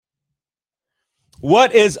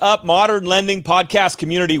What is up, Modern Lending Podcast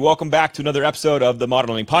community? Welcome back to another episode of the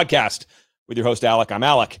Modern Lending Podcast with your host, Alec. I'm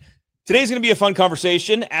Alec. Today's going to be a fun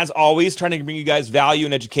conversation, as always, trying to bring you guys value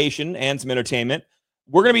and education and some entertainment.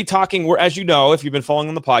 We're going to be talking, as you know, if you've been following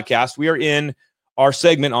on the podcast, we are in our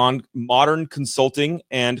segment on modern consulting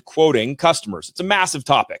and quoting customers. It's a massive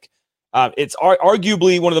topic. It's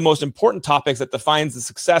arguably one of the most important topics that defines the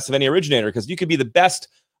success of any originator, because you could be the best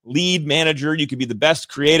lead manager, you could be the best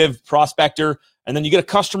creative prospector, and then you get a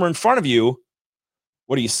customer in front of you.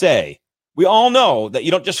 What do you say? We all know that you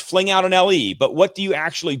don't just fling out an LE, but what do you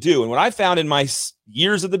actually do? And what I found in my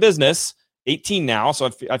years of the business, 18 now, so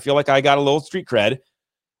I feel like I got a little street cred,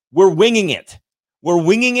 we're winging it. We're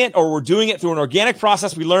winging it, or we're doing it through an organic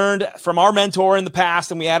process we learned from our mentor in the past,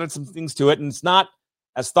 and we added some things to it, and it's not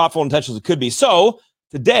as thoughtful and intentional as it could be. So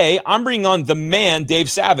today, I'm bringing on the man, Dave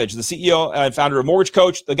Savage, the CEO and founder of Mortgage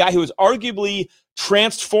Coach, the guy who has arguably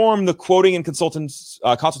transformed the quoting and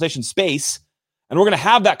consultation space. And we're going to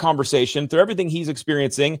have that conversation through everything he's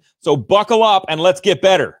experiencing. So buckle up and let's get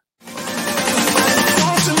better.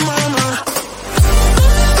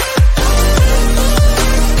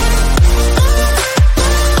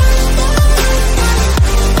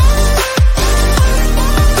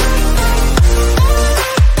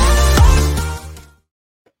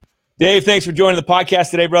 Dave, thanks for joining the podcast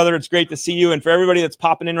today, brother. It's great to see you. And for everybody that's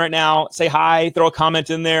popping in right now, say hi, throw a comment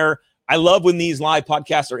in there. I love when these live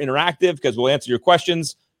podcasts are interactive because we'll answer your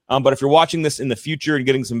questions. But if you're watching this in the future and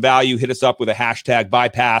getting some value, hit us up with a hashtag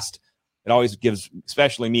bypassed. It always gives,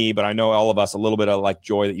 especially me, but I know all of us, a little bit of like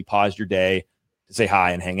joy that you paused your day to say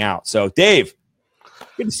hi and hang out. So Dave,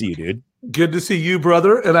 good to see you, dude. Good to see you,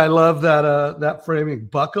 brother. And I love that framing.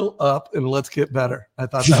 Buckle up and let's get better. I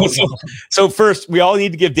thought that was awesome. So first, we all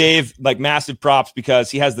need to give Dave like massive props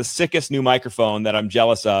because he has the sickest new microphone that I'm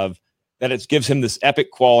jealous of, that it gives him this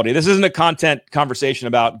epic quality. This isn't a content conversation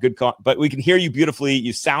about but we can hear you beautifully.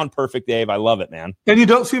 You sound perfect, Dave. I love it, man. And you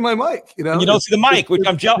don't see my mic, you know? And you don't see the mic, which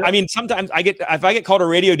I'm jealous. I mean, sometimes if I get called a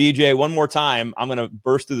radio DJ one more time, I'm going to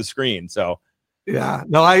burst through the screen. So yeah,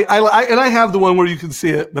 no, I have the one where you can see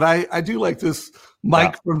it, but I do like this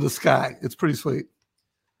mic from the sky. It's pretty sweet.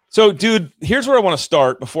 So, dude, here's where I want to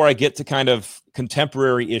start before I get to kind of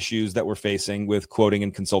contemporary issues that we're facing with quoting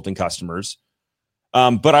and consulting customers.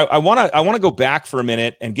 But I want to go back for a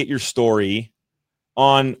minute and get your story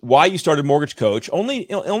on why you started Mortgage Coach. Only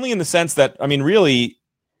in the sense that, I mean, really,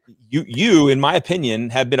 you, in my opinion,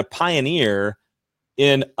 have been a pioneer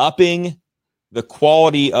in upping the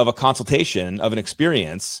quality of a consultation, of an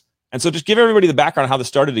experience. And so just give everybody the background on how this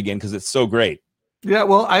started again, because it's so great. Yeah,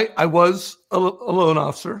 well, I was a loan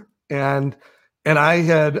officer, and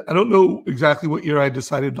I don't know exactly what year I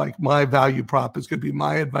decided like my value prop is going to be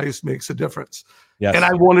my advice makes a difference. Yes. And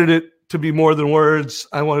I wanted it to be more than words.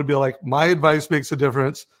 I wanted to be like, my advice makes a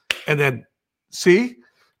difference. And then see,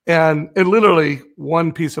 and literally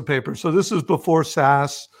one piece of paper. So this is before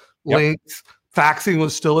SaaS, links, faxing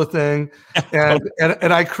was still a thing.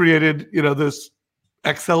 And I created, this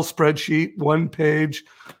Excel spreadsheet, 1 page,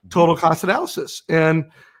 total cost analysis. And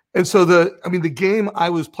so the game I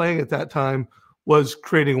was playing at that time was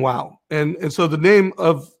creating wow. And so the name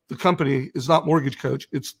of the company is not Mortgage Coach,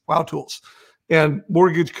 it's Wow Tools. And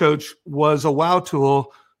Mortgage Coach was a wow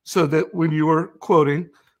tool so that when you were quoting,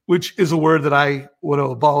 which is a word that I would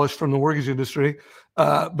have abolished from the mortgage industry,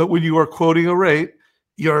 but when you are quoting a rate,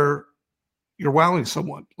 you're wowing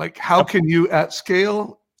someone. Like, how can you at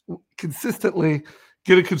scale consistently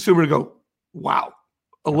get a consumer to go, wow,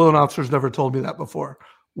 a loan officer's never told me that before.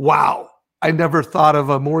 Wow, I never thought of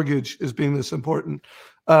a mortgage as being this important.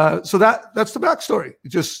 So that's the backstory.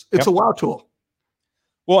 It's a wow tool.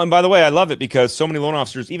 Well, and by the way, I love it because so many loan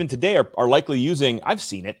officers, even today, are likely using, I've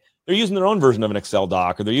seen it, they're using their own version of an Excel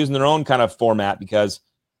doc, or they're using their own kind of format because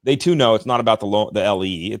they too know it's not about the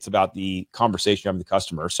LE, it's about the conversation you have with the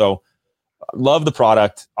customer. So love the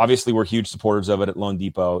product. Obviously, we're huge supporters of it at Loan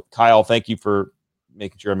Depot. Kyle, thank you for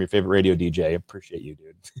making sure I'm your favorite radio DJ. I appreciate you,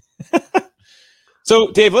 dude.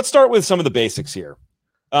 So, Dave, let's start with some of the basics here.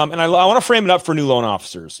 And I want to frame it up for new loan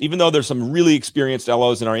officers, even though there's some really experienced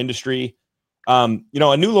LOs in our industry. A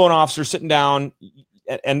new loan officer sitting down,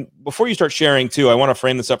 and before you start sharing too, I want to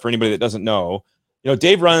frame this up for anybody that doesn't know.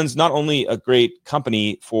 Dave runs not only a great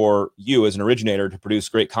company for you as an originator to produce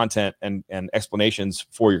great content and explanations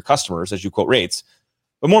for your customers as you quote rates,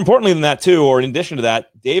 but more importantly than that too, or in addition to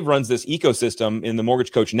that, Dave runs this ecosystem in the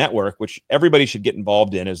Mortgage Coach Network, which everybody should get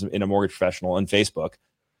involved in as in a mortgage professional on Facebook.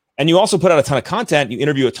 And you also put out a ton of content. You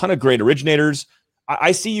interview a ton of great originators.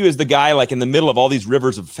 I see you as the guy like in the middle of all these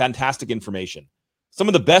rivers of fantastic information. Some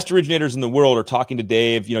of the best originators in the world are talking to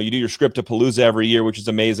Dave. You do your Scriptapalooza every year, which is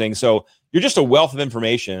amazing. So you're just a wealth of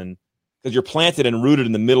information because you're planted and rooted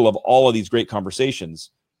in the middle of all of these great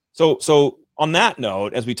conversations. So on that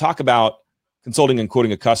note, as we talk about consulting and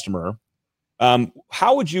quoting a customer,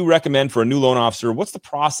 how would you recommend for a new loan officer, what's the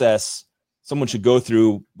process someone should go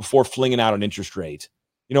through before flinging out an interest rate?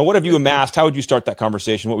 What have you amassed? How would you start that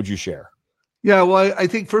conversation? What would you share? Yeah, well, I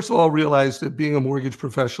think first of all, realize that being a mortgage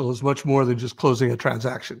professional is much more than just closing a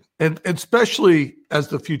transaction, and especially as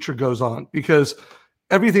the future goes on, because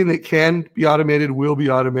everything that can be automated will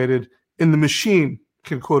be automated, and the machine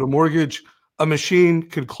can quote a mortgage, a machine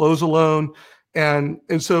can close a loan, and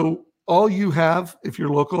so all you have, if you're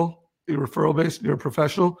local, you're referral based, you're a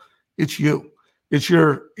professional, it's you. It's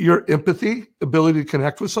your empathy, ability to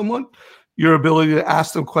connect with someone, your ability to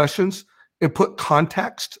ask them questions and put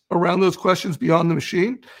context around those questions beyond the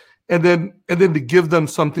machine, and then to give them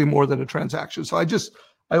something more than a transaction. So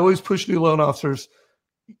I always push new loan officers,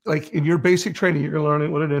 like in your basic training, you're going to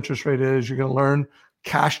learn what an interest rate is. You're going to learn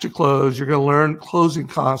cash to close. You're going to learn closing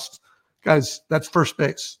costs. Guys, that's first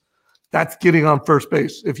base. That's getting on first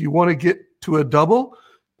base. If you want to get to a double,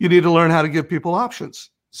 you need to learn how to give people options.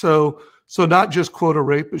 So not just quote a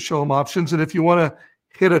rate, but show them options. And if you want to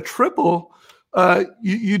hit a triple,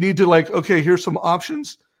 you need to okay, here's some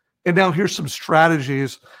options, and now here's some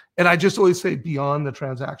strategies. And I just always say beyond the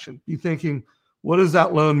transaction, be thinking, what does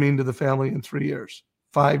that loan mean to the family in 3 years,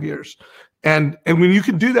 5 years? And when you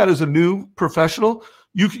can do that as a new professional,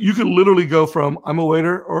 you can literally go from I'm a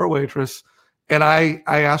waiter or a waitress, and I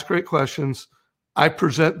ask great questions. I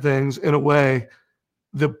present things in a way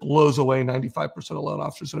that blows away 95% of loan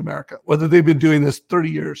officers in America, whether they've been doing this 30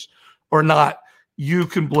 years or not. You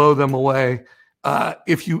can blow them away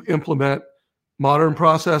if you implement modern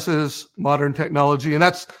processes, modern technology. And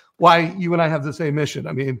that's why you and I have the same mission.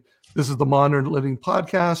 I mean, this is the Modern Living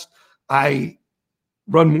Podcast. I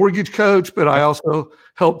run Mortgage Coach, but I also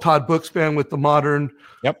help Todd Bookspan with the Modern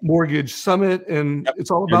Mortgage Summit. And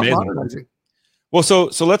it's all about modernizing. Well, so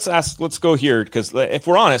let's go here, because if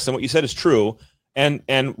we're honest, and what you said is true, and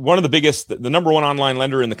one of the biggest, the number one online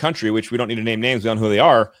lender in the country, which we don't need to name names, we don't know who they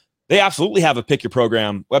are, they absolutely have a pick your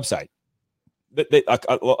program website.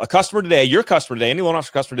 A customer today, your customer today, any loan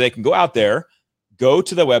officer customer today can go out there, go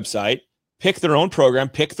to the website, pick their own program,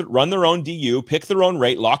 run their own DU, pick their own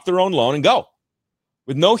rate, lock their own loan, and go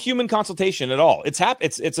with no human consultation at all. It's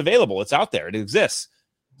available. It's out there. It exists.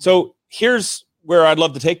 So here's where I'd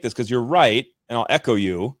love to take this, because you're right, and I'll echo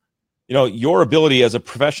you. Your ability as a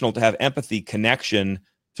professional to have empathy, connection,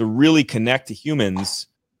 to really connect to humans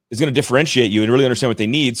is going to differentiate you and really understand what they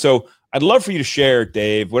need. So I'd love for you to share,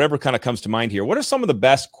 Dave, whatever kind of comes to mind here. What are some of the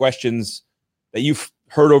best questions that you've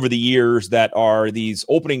heard over the years that are these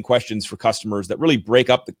opening questions for customers that really break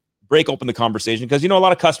open the conversation? Because, a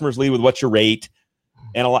lot of customers lead with what's your rate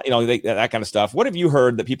and a lot, that kind of stuff. What have you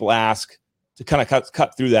heard that people ask to kind of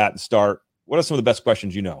cut through that and start? What are some of the best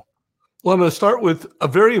questions you know? Well, I'm going to start with a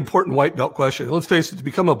very important white belt question. Let's face it, to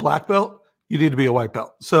become a black belt, you need to be a white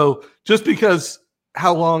belt. So just because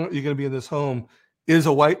how long are you going to be in this home is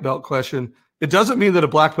a white belt question, it doesn't mean that a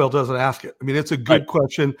black belt doesn't ask it. I mean, it's a good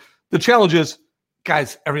question. The challenge is,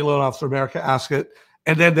 guys, every loan officer in America asks it.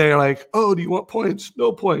 And then they're like, oh, do you want points?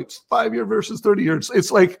 No points. 5 year versus 30 years.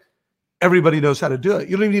 It's like everybody knows how to do it.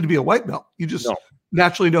 You don't even need to be a white belt. You just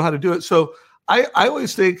naturally know how to do it. So I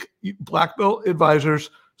always think black belt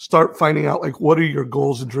advisors start finding out, what are your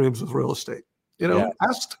goals and dreams with real estate?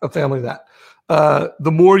 Ask a family that.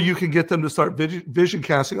 The more you can get them to start vision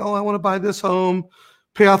casting, I want to buy this home,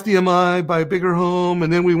 pay off the MI, buy a bigger home,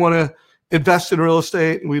 and then we want to invest in real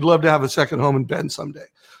estate, and we'd love to have a second home in Bend someday.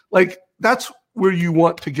 That's where you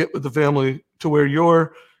want to get with the family, to where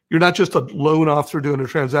you're not just a loan officer doing a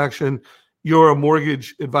transaction, you're a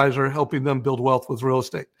mortgage advisor helping them build wealth with real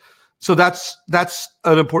estate. So that's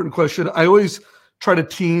an important question. I always try to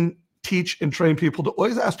teach and train people to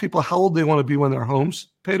always ask people how old they want to be when their home's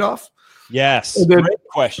paid off. Yes, great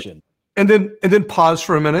question. And then pause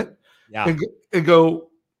for a minute and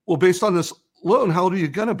go, well, based on this loan, how old are you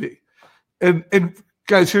going to be? And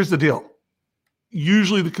guys, here's the deal.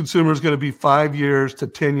 Usually the consumer is going to be 5 years to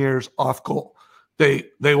 10 years off goal.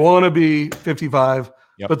 They want to be 55,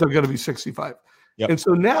 but they're going to be 65. And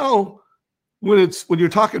so now when you're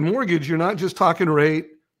talking mortgage, you're not just talking rate,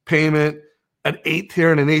 payment, an eighth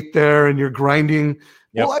here and an eighth there, and you're grinding.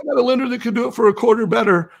 Well, I got a lender that could do it for a quarter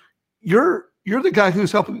better. You're the guy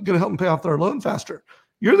who's going to help them pay off their loan faster.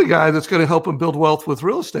 You're the guy that's going to help them build wealth with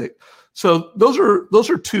real estate. So those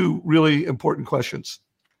are two really important questions.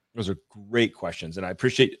 Those are great questions, and I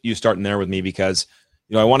appreciate you starting there with me, because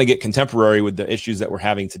I want to get contemporary with the issues that we're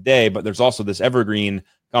having today, but there's also this evergreen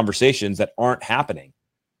conversations that aren't happening.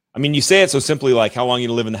 I mean, you say it so simply, like how long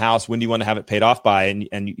you live in the house, when do you want to have it paid off by,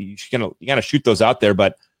 and you gotta shoot those out there.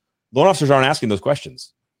 But loan officers aren't asking those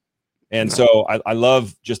questions, and so I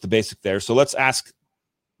love just the basic there. So let's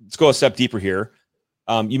go a step deeper here.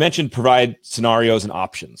 You mentioned provide scenarios and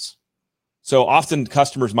options. So often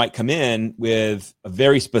customers might come in with a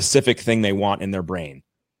very specific thing they want in their brain,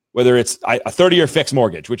 whether it's a 30-year fixed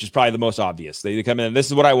mortgage, which is probably the most obvious. They come in and this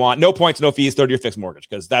is what I want. No points, no fees, 30-year fixed mortgage,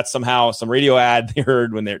 because that's somehow some radio ad they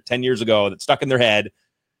heard when they're 10 years ago that's stuck in their head.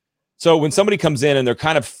 So when somebody comes in and they're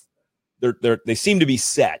kind of, they seem to be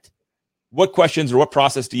set, what questions or what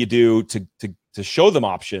process do you do to show them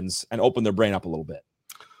options and open their brain up a little bit?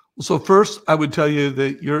 So first, I would tell you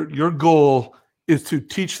that your goal is to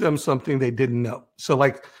teach them something they didn't know. So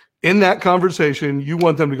like in that conversation, you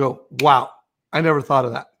want them to go, wow, I never thought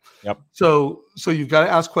of that. Yep. So you've got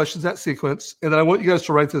to ask questions that sequence. And then I want you guys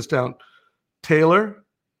to write this down. Tailor,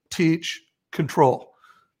 teach, control.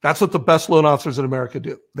 That's what the best loan officers in America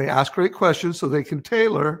do. They ask great questions so they can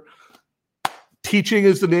tailor. Teaching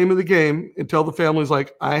is the name of the game until the family's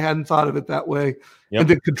like, I hadn't thought of it that way. Yep. And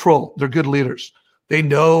then control. They're good leaders. They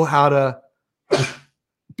know how to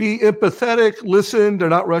be empathetic, listen. They're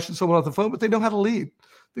not rushing someone off the phone, but they know how to lead.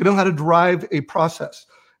 They know how to drive a process.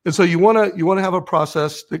 And so you want to have a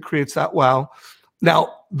process that creates that wow.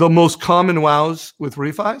 Now, the most common wows with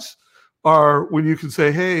refis are when you can say,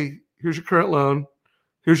 hey, here's your current loan.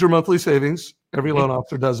 Here's your monthly savings. Every loan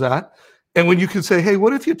officer does that. And when you can say, hey,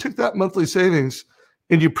 what if you took that monthly savings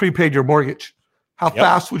and you prepaid your mortgage? How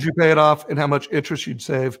fast would you pay it off and how much interest you'd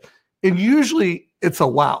save? And usually it's a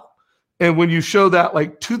wow. And when you show that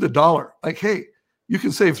like to the dollar, like, hey, you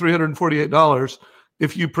can save $348.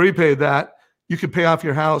 If you prepaid that, you could pay off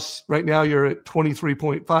your house. Right now you're at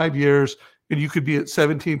 23.5 years and you could be at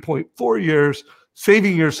 17.4 years,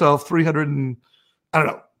 saving yourself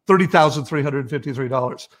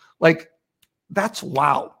 $30,353. Like that's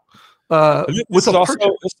wow. This is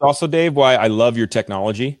also, Dave, why I love your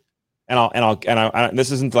technology. And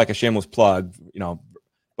this isn't like a shameless plug,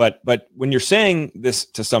 but when you're saying this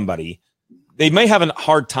to somebody, they may have a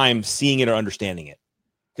hard time seeing it or understanding it.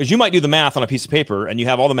 Because you might do the math on a piece of paper and you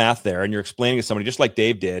have all the math there and you're explaining to somebody just like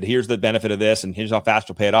Dave did, here's the benefit of this and here's how fast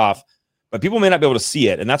you'll pay it off. But people may not be able to see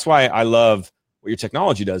it. And that's why I love what your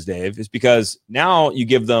technology does, Dave, is because now you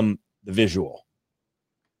give them the visual.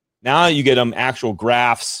 Now you get them actual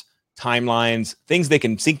graphs, timelines, things they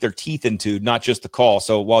can sink their teeth into, not just the call.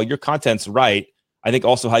 So while your content's right, I think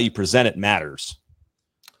also how you present it matters.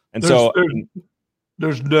 And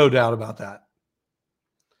there's no doubt about that.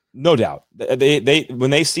 No doubt. They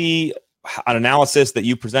when they see an analysis that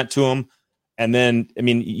you present to them, and then, I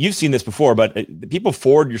mean, you've seen this before, but people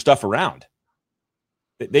forward your stuff around.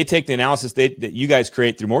 They take the analysis that you guys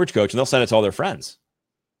create through Mortgage Coach, and they'll send it to all their friends.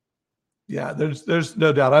 Yeah, there's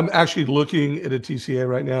no doubt. I'm actually looking at a TCA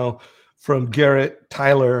right now from Garrett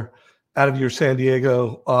Tyler out of your San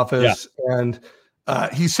Diego office, and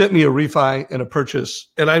he sent me a refi and a purchase,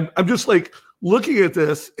 and I'm just like looking at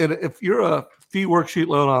this, and if you're a fee worksheet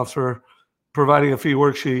loan officer providing a fee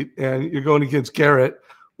worksheet and you're going against Garrett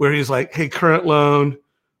where he's like, hey, current loan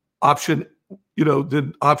option,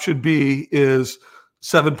 then option B is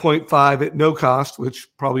 7.5 at no cost, which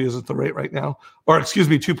probably isn't the rate right now, or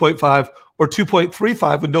 2.5 or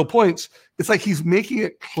 2.35 with no points. It's like he's making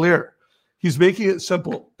it clear. He's making it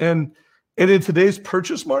simple. And in today's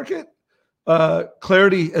purchase market,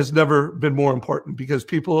 clarity has never been more important because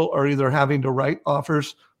people are either having to write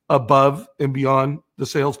offers above and beyond the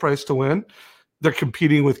sales price to win. They're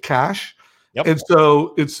competing with cash. Yep. And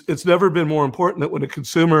so it's never been more important that when a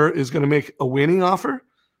consumer is going to make a winning offer,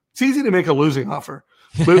 it's easy to make a losing offer,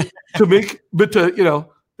 but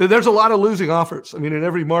there's a lot of losing offers. I mean, in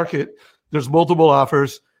every market, there's multiple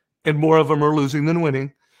offers and more of them are losing than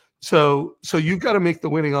winning. So you've got to make the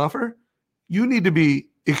winning offer. You need to be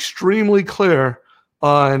extremely clear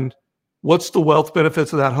on what's the wealth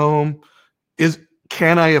benefits of that home.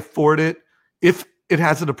 Can I afford it? If it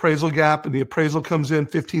has an appraisal gap and the appraisal comes in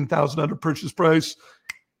 $15,000 under purchase price,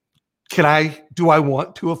 do I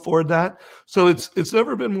want to afford that? So it's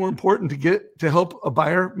never been more important to help a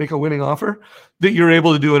buyer make a winning offer that you're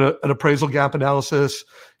able to do an appraisal gap analysis.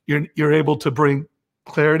 You're able to bring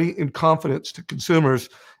clarity and confidence to consumers,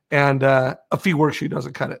 and a fee worksheet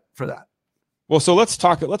doesn't cut it for that. Well, so let's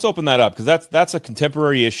open that up, because that's a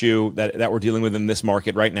contemporary issue that we're dealing with in this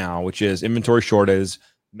market right now, which is inventory shortage.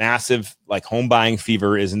 Massive, like, home buying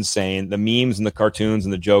fever is insane. The memes and the cartoons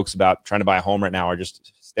and the jokes about trying to buy a home right now are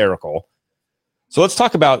just hysterical. So let's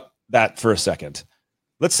talk about that for a second.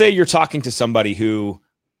 Let's say you're talking to somebody who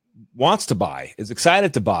wants to buy, is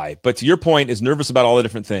excited to buy, but to your point, is nervous about all the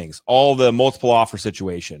different things, all the multiple offer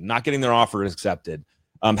situation, not getting their offer accepted,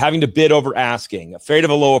 having to bid over asking, afraid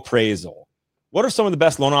of a low appraisal. What are some of the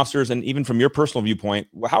best loan officers, and even from your personal viewpoint,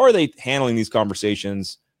 how are they handling these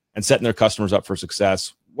conversations and setting their customers up for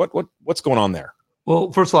success? What's going on there?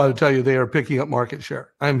 Well, first of all, I would tell you they are picking up market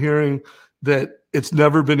share. I'm hearing that it's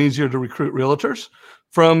never been easier to recruit realtors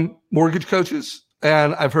from mortgage coaches.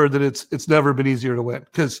 And I've heard that it's never been easier to win,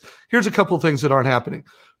 because here's a couple of things that aren't happening.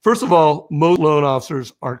 First of all, most loan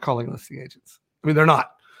officers aren't calling listing agents. I mean, they're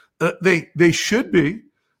not. They should be.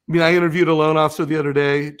 I mean, I interviewed a loan officer the other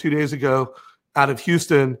day, 2 days ago, out of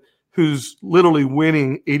Houston, who's literally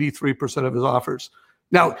winning 83% of his offers.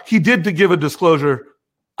 Now, he did, to give a disclosure,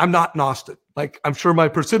 I'm not in Austin. Like, I'm sure my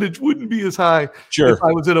percentage wouldn't be as high if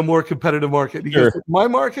I was in a more competitive market. Because my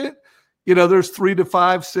market, there's 3 to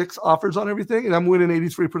 5, 6 offers on everything, and I'm winning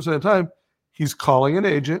 83% of the time. He's calling an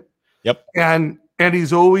agent. Yep. And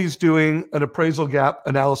he's always doing an appraisal gap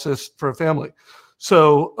analysis for a family.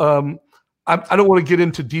 So I don't want to get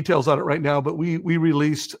into details on it right now, but we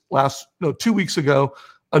released 2 weeks ago,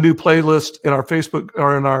 a new playlist in our Facebook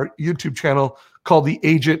or in our YouTube channel called the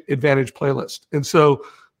Agent Advantage Playlist. And so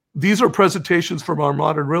these are presentations from our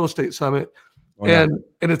Modern Real Estate Summit. Oh, yeah.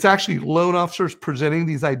 And it's actually loan officers presenting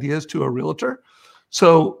these ideas to a realtor.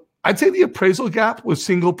 So I'd say the appraisal gap with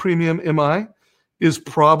single premium MI is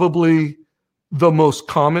probably the most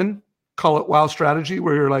common, call it wow strategy,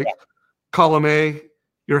 where you're like, column A,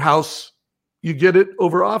 your house, you get it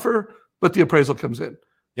over offer, but the appraisal comes in.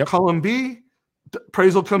 Yep. Column B, the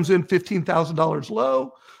appraisal comes in $15,000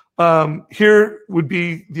 low. Here would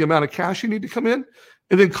be the amount of cash you need to come in.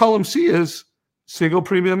 And then column C is single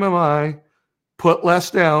premium MI, put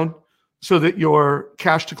less down so that your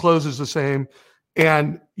cash to close is the same,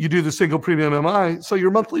 and you do the single premium MI, so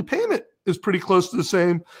your monthly payment is pretty close to the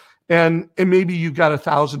same, and maybe you got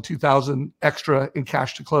 $1,000, $2,000 extra in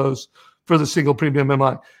cash to close for the single premium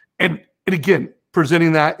MI. And again,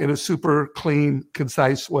 presenting that in a super clean,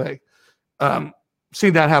 concise way.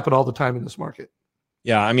 Seeing that happen all the time in this market.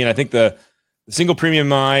 Yeah, I mean, I think the single premium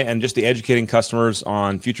MI and just the educating customers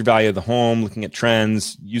on future value of the home, looking at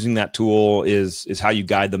trends, using that tool is how you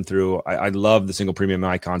guide them through. I love the single premium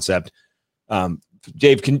MI concept.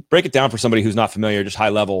 Dave, can you break it down for somebody who's not familiar, just high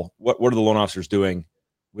level? What are the loan officers doing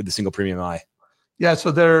with the single premium MI? Yeah,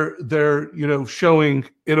 so they're showing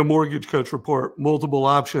in a mortgage coach report multiple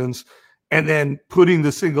options, and then putting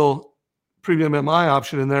the single premium MI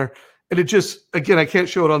option in there. And it just, again, I can't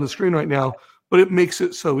show it on the screen right now, but it makes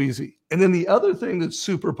it so easy. And then the other thing that's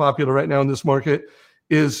super popular right now in this market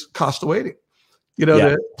is cost of waiting.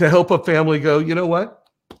 To help a family go, you know what?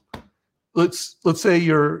 Let's say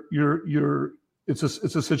it's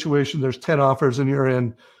a situation, there's 10 offers and you're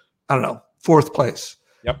in, I don't know, 4th place.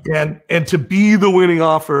 Yep. And to be the winning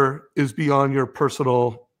offer is beyond your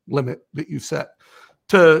personal limit that you set.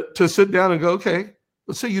 To sit down and go, okay,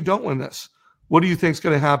 let's say you don't win this. What do you think is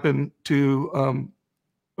going to happen to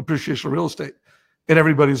appreciation of real estate? And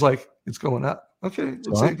everybody's like, it's going up. Okay,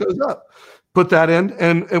 let's say it goes up. Put that in.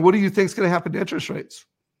 And what do you think is going to happen to interest rates?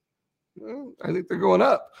 Well, I think they're going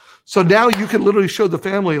up. So now you can literally show the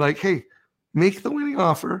family like, hey, make the winning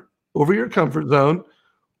offer over your comfort zone,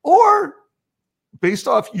 or based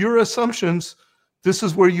off your assumptions, this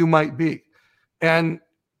is where you might be. And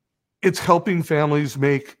it's helping families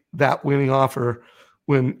make that winning offer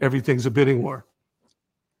when everything's a bidding war.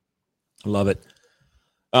 I love it.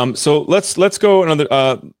 So let's go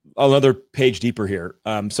another page deeper here.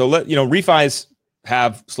 Refis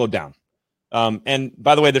have slowed down. And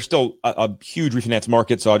by the way, there's still a huge refinance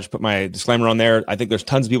market. So I'll just put my disclaimer on there. I think there's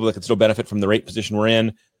tons of people that can still benefit from the rate position we're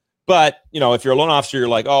in. But, if you're a loan officer, you're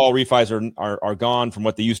like, oh, refis are gone from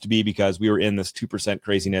what they used to be because we were in this 2%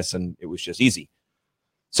 craziness and it was just easy.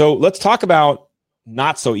 So let's talk about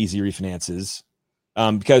not so easy refinances.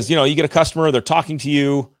 Because, you get a customer, they're talking to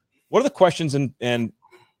you. What are the questions and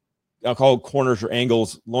I'll call it corners or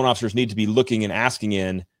angles loan officers need to be looking and asking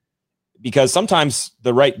in? Because sometimes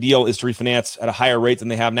the right deal is to refinance at a higher rate than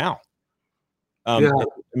they have now. I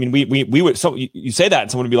mean, we would, so you say that and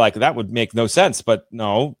someone would be like, that would make no sense. But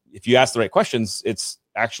no, if you ask the right questions, it's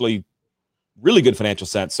actually really good financial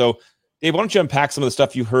sense. So Dave, why don't you unpack some of the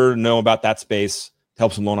stuff you heard and know about that space to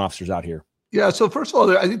help some loan officers out here? Yeah. So first of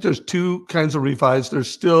all, I think there's 2 kinds of refis. There's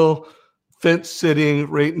still fence sitting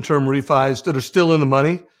rate and term refis that are still in the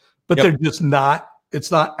money, but they're just not,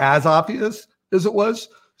 it's not as obvious as it was.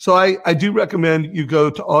 So I do recommend you go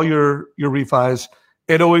to all your refis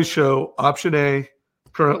and always show option A,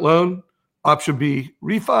 current loan, option B,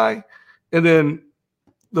 refi, and then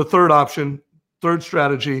the third option, third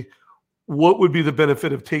strategy, what would be the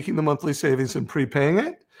benefit of taking the monthly savings and prepaying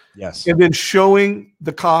it. Yes. And then showing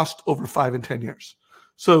the cost over 5 and 10 years.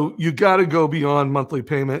 So you got to go beyond monthly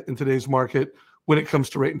payment in today's market when it comes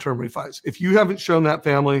to rate and term refis. If you haven't shown that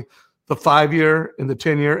family the 5-year and the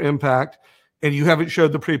 10-year impact, and you haven't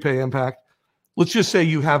showed the prepay impact, let's just say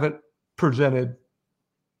you haven't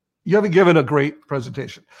given a great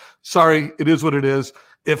presentation. Sorry, it is what it is.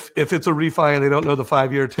 If it's a refi and they don't know the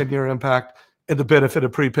 5-year, 10-year impact and the benefit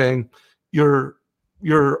of prepaying, you're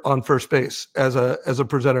on first base as a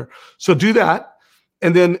presenter. So do that.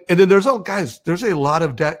 And then there's there's a lot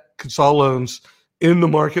of debt consol loans in the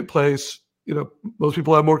marketplace. Most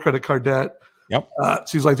people have more credit card debt. Yep.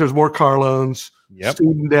 Seems like there's more car loans,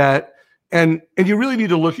 student debt. And you really need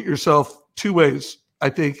to look at yourself two ways. I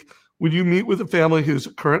think when you meet with a family who's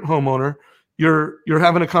a current homeowner, you're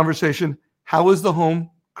having a conversation. How is the home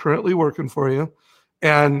currently working for you?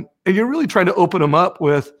 And you're really trying to open them up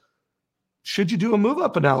with, should you do a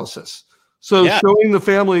move-up analysis? So showing the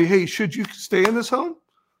family, hey, should you stay in this home?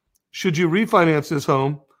 Should you refinance this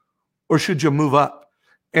home? Or should you move up?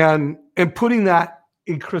 And putting that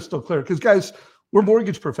in crystal clear. Because, guys, we're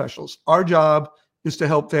mortgage professionals. Our job is to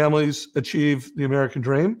help families achieve the American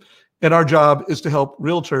dream. And our job is to help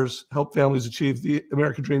realtors help families achieve the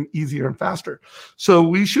American dream easier and faster.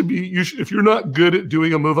 So if you're not good at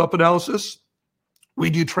doing a move-up analysis, we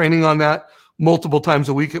do training on that multiple times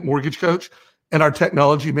a week at Mortgage Coach, and our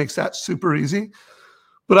technology makes that super easy.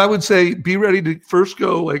 But I would say be ready to first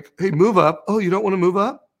go like, hey, move up. Oh, you don't want to move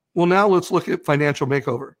up? Well, now let's look at financial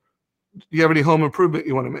makeover. Do you have any home improvement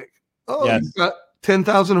you want to make? Oh, yes. You've got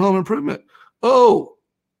 10,000 home improvement. Oh,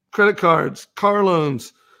 credit cards, car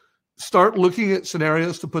loans. Start looking at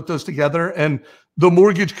scenarios to put those together. And the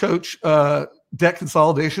Mortgage Coach debt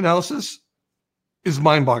consolidation analysis is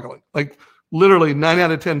mind-boggling. Like literally 9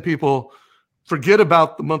 out of 10 people forget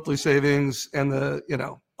about the monthly savings and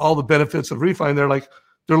all the benefits of refi.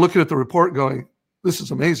 They're looking at the report going, this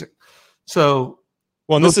is amazing. So,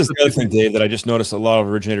 well, and this is the other thing, Dave, that I just noticed a lot of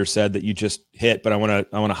originators said that you just hit, but I want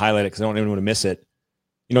to highlight it because I don't even want to miss it.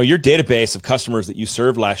 Your database of customers that you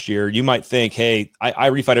served last year, you might think, hey, I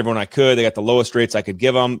refied everyone I could. They got the lowest rates I could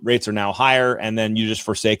give them. Rates are now higher. And then you just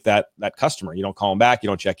forsake that customer. You don't call them back. You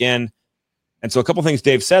don't check in. And so a couple of things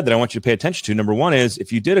Dave said that I want you to pay attention to. Number one is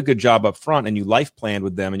if you did a good job up front and you life planned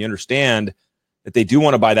with them and you understand that they do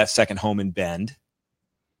want to buy that second home in Bend.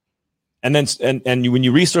 And then when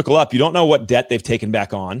you recircle up, you don't know what debt they've taken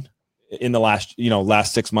back on in the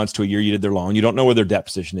last 6 months to a year you did their loan. You don't know where their debt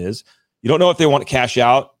position is. You don't know if they want to cash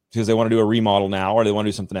out because they want to do a remodel now or they want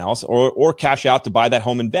to do something else or cash out to buy that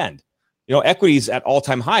home in Bend. Equity's at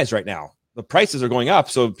all-time highs right now. The prices are going up,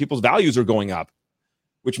 so people's values are going up,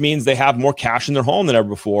 which means they have more cash in their home than ever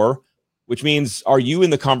before, which means are you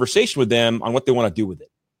in the conversation with them on what they want to do with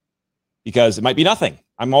it? Because it might be nothing.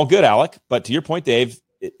 I'm all good, Alec. But to your point, Dave,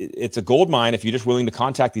 it's a gold mine if you're just willing to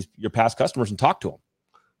contact your past customers and talk to them.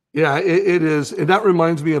 Yeah, it is. And that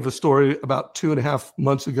reminds me of a story about 2.5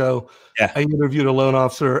 months ago. Yeah. I interviewed a loan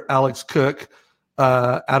officer, Alex Cook,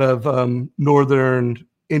 out of Northern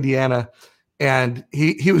Indiana. And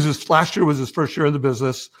he was last year was his first year in the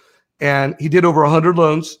business. And he did over 100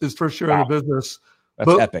 loans his first year in the business.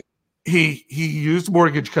 That's epic. He used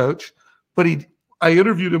Mortgage Coach, but I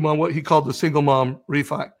interviewed him on what he called the single mom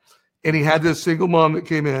refi. And he had this single mom that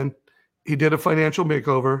came in. He did a financial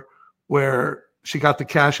makeover where she got the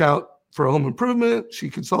cash out for a home improvement. She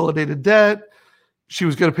consolidated debt. She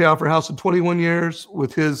was going to pay off her house in 21 years.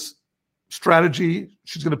 With his strategy,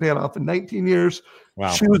 she's going to pay it off in 19 years. Wow.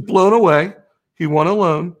 She was blown away. He won a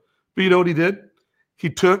loan. But you know what he did? He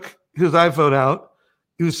took his iPhone out.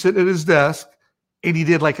 He was sitting at his desk, and he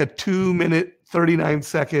did like a 2-minute,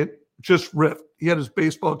 39-second just riff. He had his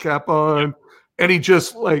baseball cap on, and he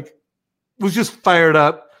just was just fired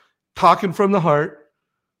up, talking from the heart,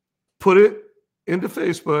 put it into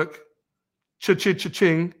Facebook,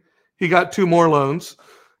 cha-ching. He got 2 more loans.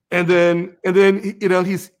 And then he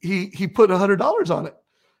put $100 on it.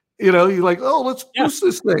 He's like, oh, let's boost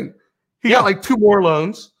this thing. He got 2 more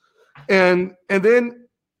loans. And then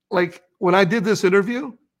when I did this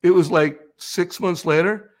interview, it was 6 months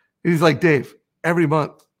later. And he's like, Dave, every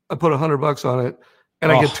month I put $100 on it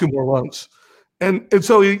and I get 2 more loans. And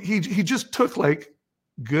so he just took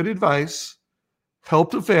good advice,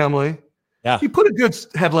 helped a family. Yeah. He put a good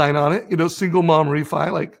headline on it, single mom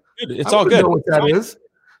refi. It's all good. Know what that is.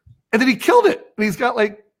 And then he killed it. And he's got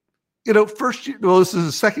first year. Well, this is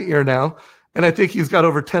his second year now. And I think he's got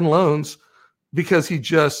over 10 loans because he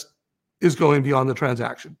just is going beyond the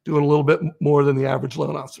transaction, doing a little bit more than the average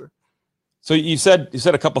loan officer. So you said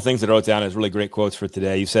a couple things that I wrote down as really great quotes for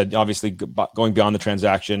today. You said, obviously, going beyond the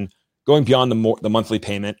transaction, going beyond the monthly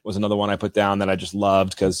payment was another one I put down that I just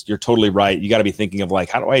loved, because you're totally right. You got to be thinking of like,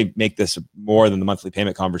 how do I make this more than the monthly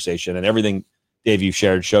payment conversation? And everything, Dave, you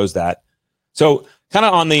shared shows that. So kind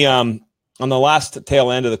of on the last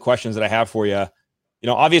tail end of the questions that I have for you,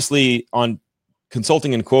 obviously on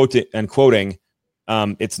consulting and quoting,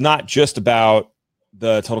 it's not just about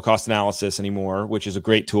the total cost analysis anymore, which is a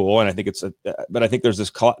great tool. And I think but I think there's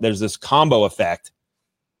this combo effect.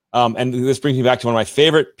 And this brings me back to one of my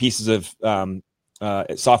favorite pieces of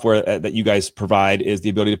software that you guys provide, is the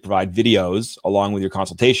ability to provide videos along with your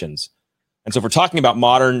consultations. And so if we're talking about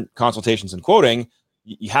modern consultations and quoting,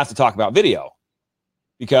 you have to talk about video,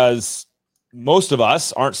 because most of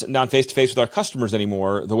us aren't sitting down face to face with our customers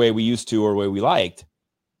anymore the way we used to or the way we liked.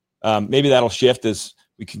 Maybe that'll shift as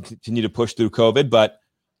we can continue to push through COVID, but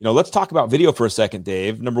let's talk about video for a second,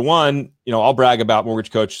 Dave. Number one, I'll brag about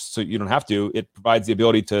Mortgage Coach so you don't have to. It provides the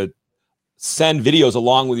ability to send videos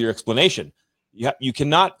along with your explanation. You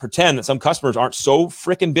cannot pretend that some customers aren't so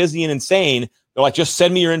freaking busy and insane. They're like, just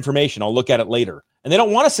send me your information, I'll look at it later. And they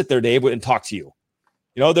don't want to sit there, Dave, and talk to you.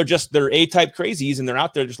 They're A-type crazies, and they're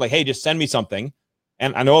out there just like, hey, just send me something.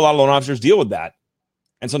 And I know a lot of loan officers deal with that.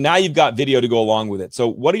 And so now you've got video to go along with it. So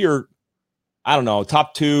what are your,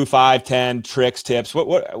 top 2, 5, 10 tricks, tips?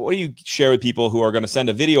 What do you share with people who are going to send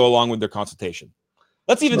a video along with their consultation?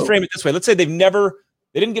 Let's even frame it this way. Let's say they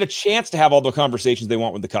didn't get a chance to have all the conversations they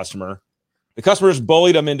want with the customer. The customer just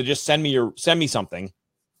bullied them into just send me something.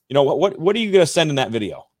 What are you going to send in that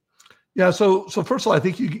video? Yeah. So first of all, I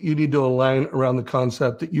think you need to align around the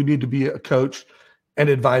concept that you need to be a coach and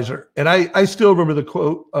advisor. And I still remember the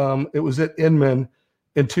quote. It was at Inman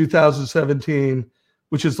in 2017,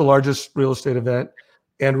 which is the largest real estate event.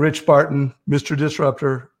 And Rich Barton, Mr.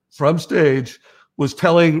 Disruptor, from stage, was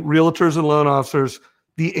telling realtors and loan officers,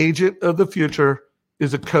 the agent of the future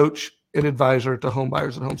is a coach and advisor to home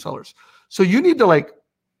buyers and home sellers. So you need to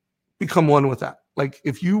become one with that.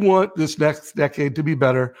 If you want this next decade to be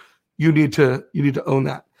better, you need to own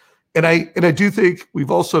that. And I do think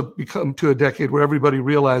we've also become to a decade where everybody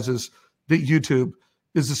realizes that YouTube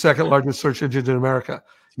is the second largest search engine in America.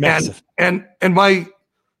 Massive. And my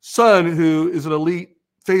son, who is an elite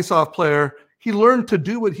face-off player, he learned to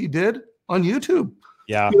do what he did on YouTube.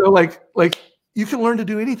 Yeah. You can learn to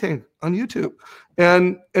do anything on YouTube.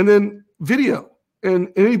 And then video. And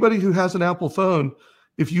anybody who has an Apple phone,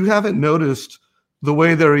 if you haven't noticed the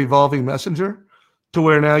way they're evolving Messenger to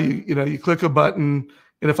where now you click a button,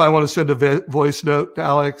 and if I want to send a voice note to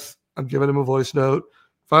Alex, I'm giving him a voice note.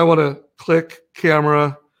 If I want to click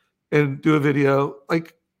camera and do a video,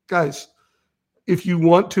 guys, if you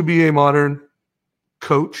want to be a modern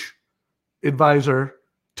coach, advisor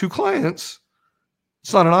to clients,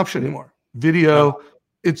 it's not an option anymore. Video,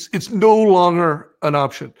 it's no longer an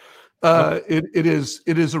option. It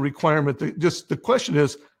is a requirement. The question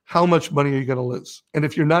is, how much money are you going to lose? And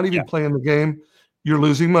if you're not even playing the game, you're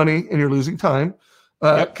losing money and you're losing time.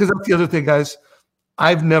 Because that's the other thing, guys.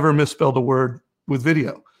 I've never misspelled a word with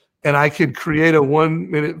video, and I could create a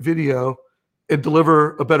 1-minute video and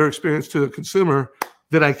deliver a better experience to the consumer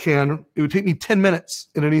than I can. It would take me 10 minutes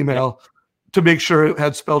in an email to make sure it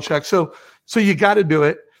had spell check. So you got to do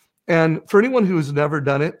it. And for anyone who has never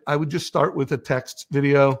done it, I would just start with a text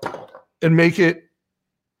video and make it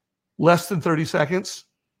less than 30 seconds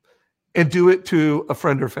and do it to a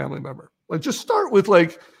friend or family member. Just start with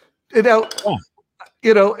and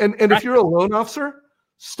if you're a loan officer,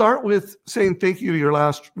 start with saying thank you to your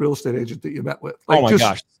last real estate agent that you met with.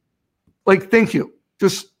 Gosh. Thank you.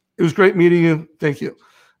 It was great meeting you. Thank you.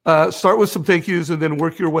 Start with some thank yous and then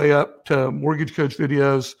work your way up to Mortgage Coach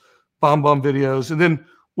videos, bomb videos. And then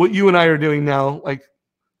what you and I are doing now,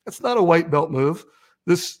 that's not a white belt move.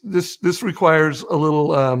 This requires a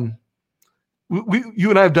little, you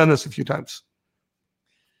and I have done this a few times.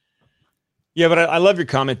 Yeah, but I love your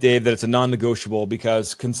comment, Dave, that it's a non-negotiable,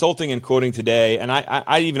 because consulting and quoting today, and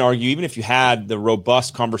I even argue, even if you had the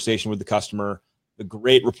robust conversation with the customer, the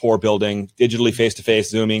great rapport building, digitally face-to-face,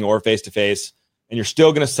 Zooming or face-to-face, and you're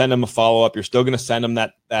still going to send them a follow-up, you're still going to send them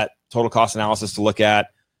that total cost analysis to look at,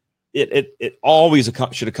 it always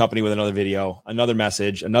should accompany with another video, another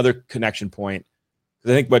message, another connection point.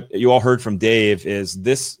 Because I think what you all heard from Dave is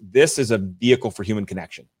this is a vehicle for human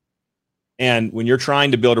connection. And when you're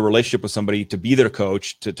trying to build a relationship with somebody, to be their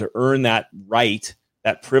coach, to earn that right,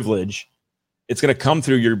 that privilege, it's going to come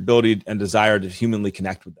through your ability and desire to humanly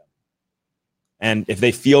connect with them. And if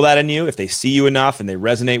they feel that in you, if they see you enough and they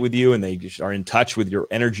resonate with you and they just are in touch with your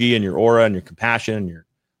energy and your aura and your compassion and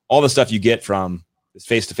all the stuff you get from this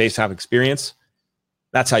face-to-face type experience,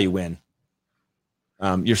 that's how you win.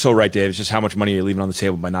 You're so right, Dave. It's just how much money you're leaving on the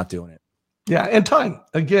table by not doing it. Yeah. And time.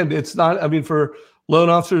 Again, it's not, I mean, for loan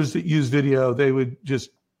officers that use video, they would just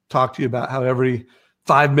talk to you about how every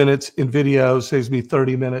 5 minutes in video saves me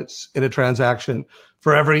 30 minutes in a transaction.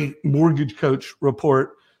 For every mortgage coach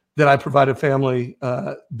report that I provide a family,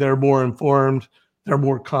 they're more informed, they're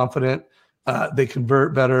more confident, they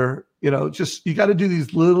convert better. Just you got to do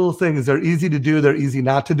these little things. They're easy to do, they're easy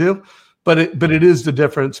not to do, but it is the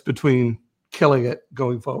difference between killing it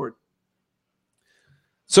going forward.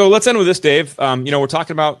 So let's end with this, Dave. We're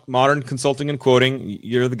talking about modern consulting and quoting.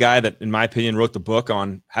 You're the guy that, in my opinion, wrote the book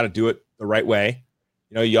on how to do it the right way.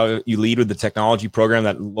 You lead with the technology program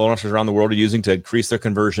that loan officers around the world are using to increase their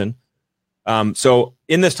conversion. So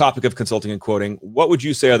in this topic of consulting and quoting, what would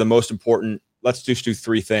you say are the most important, let's just do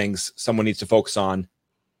 3 things someone needs to focus on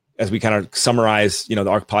as we kind of summarize,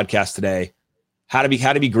 our podcast today, how to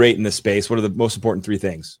be great in this space? What are the most important 3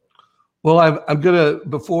 things? Well, I'm going to,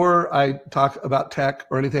 before I talk about tech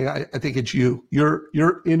or anything, I think it's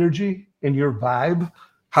your energy and your vibe,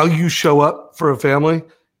 how you show up for a family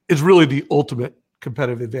is really the ultimate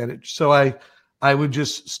competitive advantage. So I would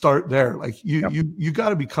just start there. Like you got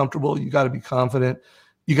to be comfortable. You got to be confident.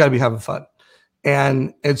 You got to be having fun.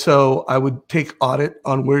 And so I would take audit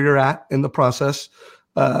on where you're at in the process,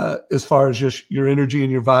 as far as just your energy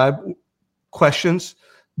and your vibe. Questions,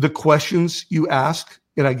 the questions you ask.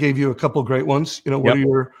 And I gave you a couple of great ones. What are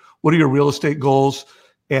your real estate goals,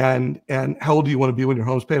 and how old do you want to be when your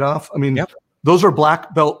home's paid off? I mean, those are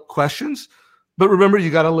black belt questions. But remember,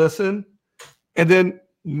 you got to listen. And then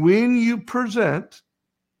when you present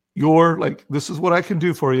this is what I can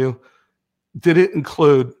do for you, did it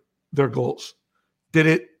include their goals? Did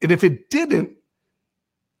it? And if it didn't,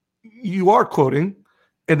 you are quoting,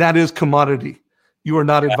 and that is commodity. You are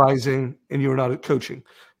not advising, and you are not coaching.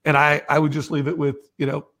 And I would just leave it with,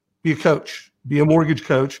 be a coach, be a mortgage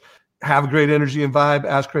coach, have great energy and vibe,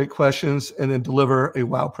 ask great questions, and then deliver a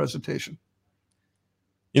wow presentation.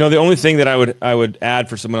 The only thing that I would add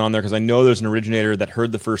for someone on there, because I know there's an originator that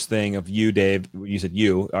heard the first thing of you, Dave, you said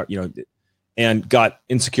and got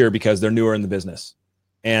insecure because they're newer in the business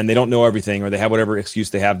and they don't know everything, or they have whatever excuse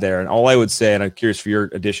they have there. And all I would say, and I'm curious for your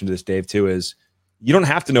addition to this, Dave, too, is you don't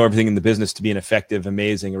have to know everything in the business to be an effective,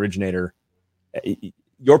 amazing originator.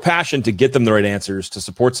 Your passion to get them the right answers, to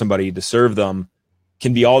support somebody, to serve them,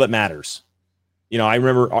 can be all that matters. I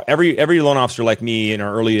remember every loan officer like me in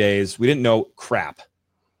our early days, we didn't know crap.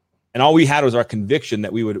 And all we had was our conviction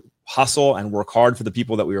that we would hustle and work hard for the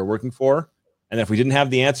people that we were working for. And if we didn't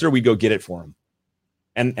have the answer, we'd go get it for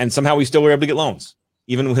them. And somehow we still were able to get loans,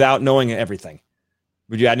 even without knowing everything.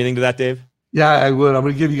 Would you add anything to that, Dave? Yeah, I would. I'm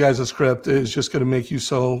going to give you guys a script. It's just going to make you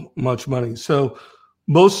so much money. So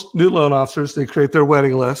most new loan officers, they create their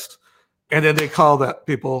wedding list, and then they call that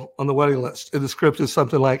people on the wedding list. And the script is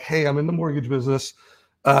something like, hey, I'm in the mortgage business.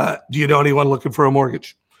 Do you know anyone looking for a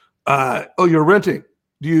mortgage? Oh, you're renting.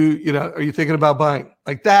 Are you thinking about buying?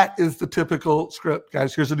 Like, that is the typical script,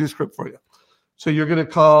 guys. Here's a new script for you. So you're going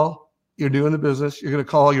to call, you're doing the business. You're going to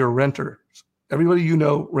call your renters, everybody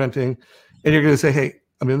renting, and you're going to say, hey,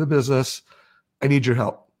 I'm in the business. I need your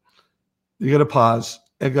help. You're going to pause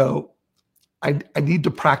and go, I need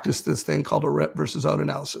to practice this thing called a rent versus own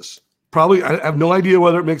analysis. Probably, I have no idea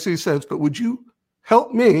whether it makes any sense, but would you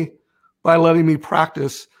help me by letting me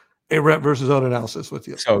practice a rent versus own analysis with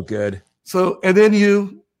you? So good. So, and then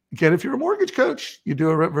if you're a mortgage coach, you do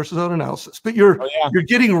a rent versus own analysis, but you're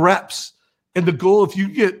getting reps. And the goal, if you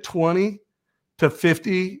get 20 to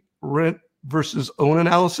 50 rent versus own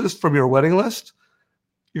analysis from your wedding list,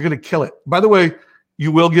 you're going to kill it. By the way,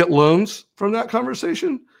 you will get loans from that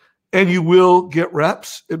conversation, and you will get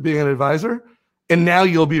reps at being an advisor. And now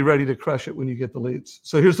you'll be ready to crush it when you get the leads.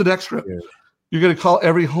 So here's the next script. Yeah. You're going to call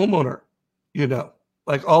every homeowner,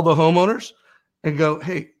 like all the homeowners, and go,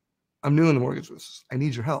 hey, I'm new in the mortgage business. I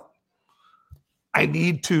need your help. I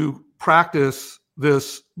need to practice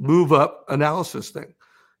this move up analysis thing.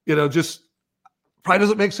 Just probably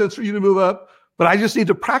doesn't make sense for you to move up, but I just need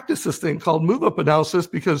to practice this thing called move up analysis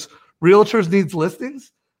because realtors need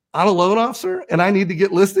listings. I'm a loan officer and I need to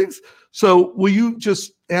get listings. So will you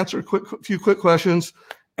just answer a few quick questions?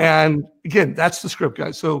 And again, that's the script,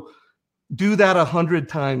 guys. So do that 100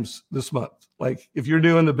 times this month. Like, if you're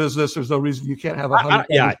new in the business, there's no reason you can't have 100.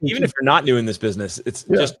 Yeah, even if you're not new in this business, it's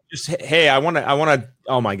just hey, I want to.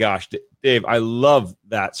 Oh my gosh, Dave, I love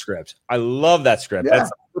that script. I love that script. Yeah. That's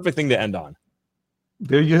the perfect thing to end on.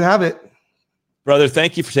 There you have it. Brother,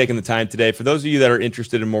 thank you for taking the time today. For those of you that are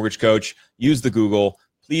interested in Mortgage Coach, use the Google.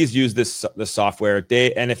 Please use this software.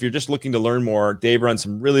 Dave, and if you're just looking to learn more, Dave runs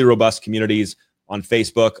some really robust communities on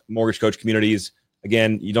Facebook, Mortgage Coach communities.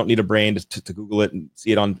 Again, you don't need a brain to Google it and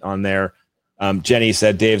see it on there. Jenny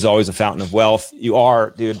said, Dave's always a fountain of wealth. You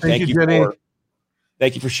are, dude. Thank you, Jenny.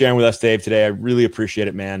 Thank you for sharing with us, Dave, today. I really appreciate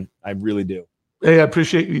it, man. I really do. Hey, I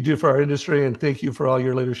appreciate what you do for our industry, and thank you for all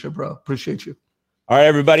your leadership, bro. Appreciate you. All right,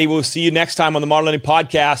 everybody. We'll see you next time on the Modern Lending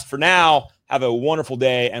Podcast. For now, have a wonderful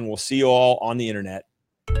day, and we'll see you all on the internet.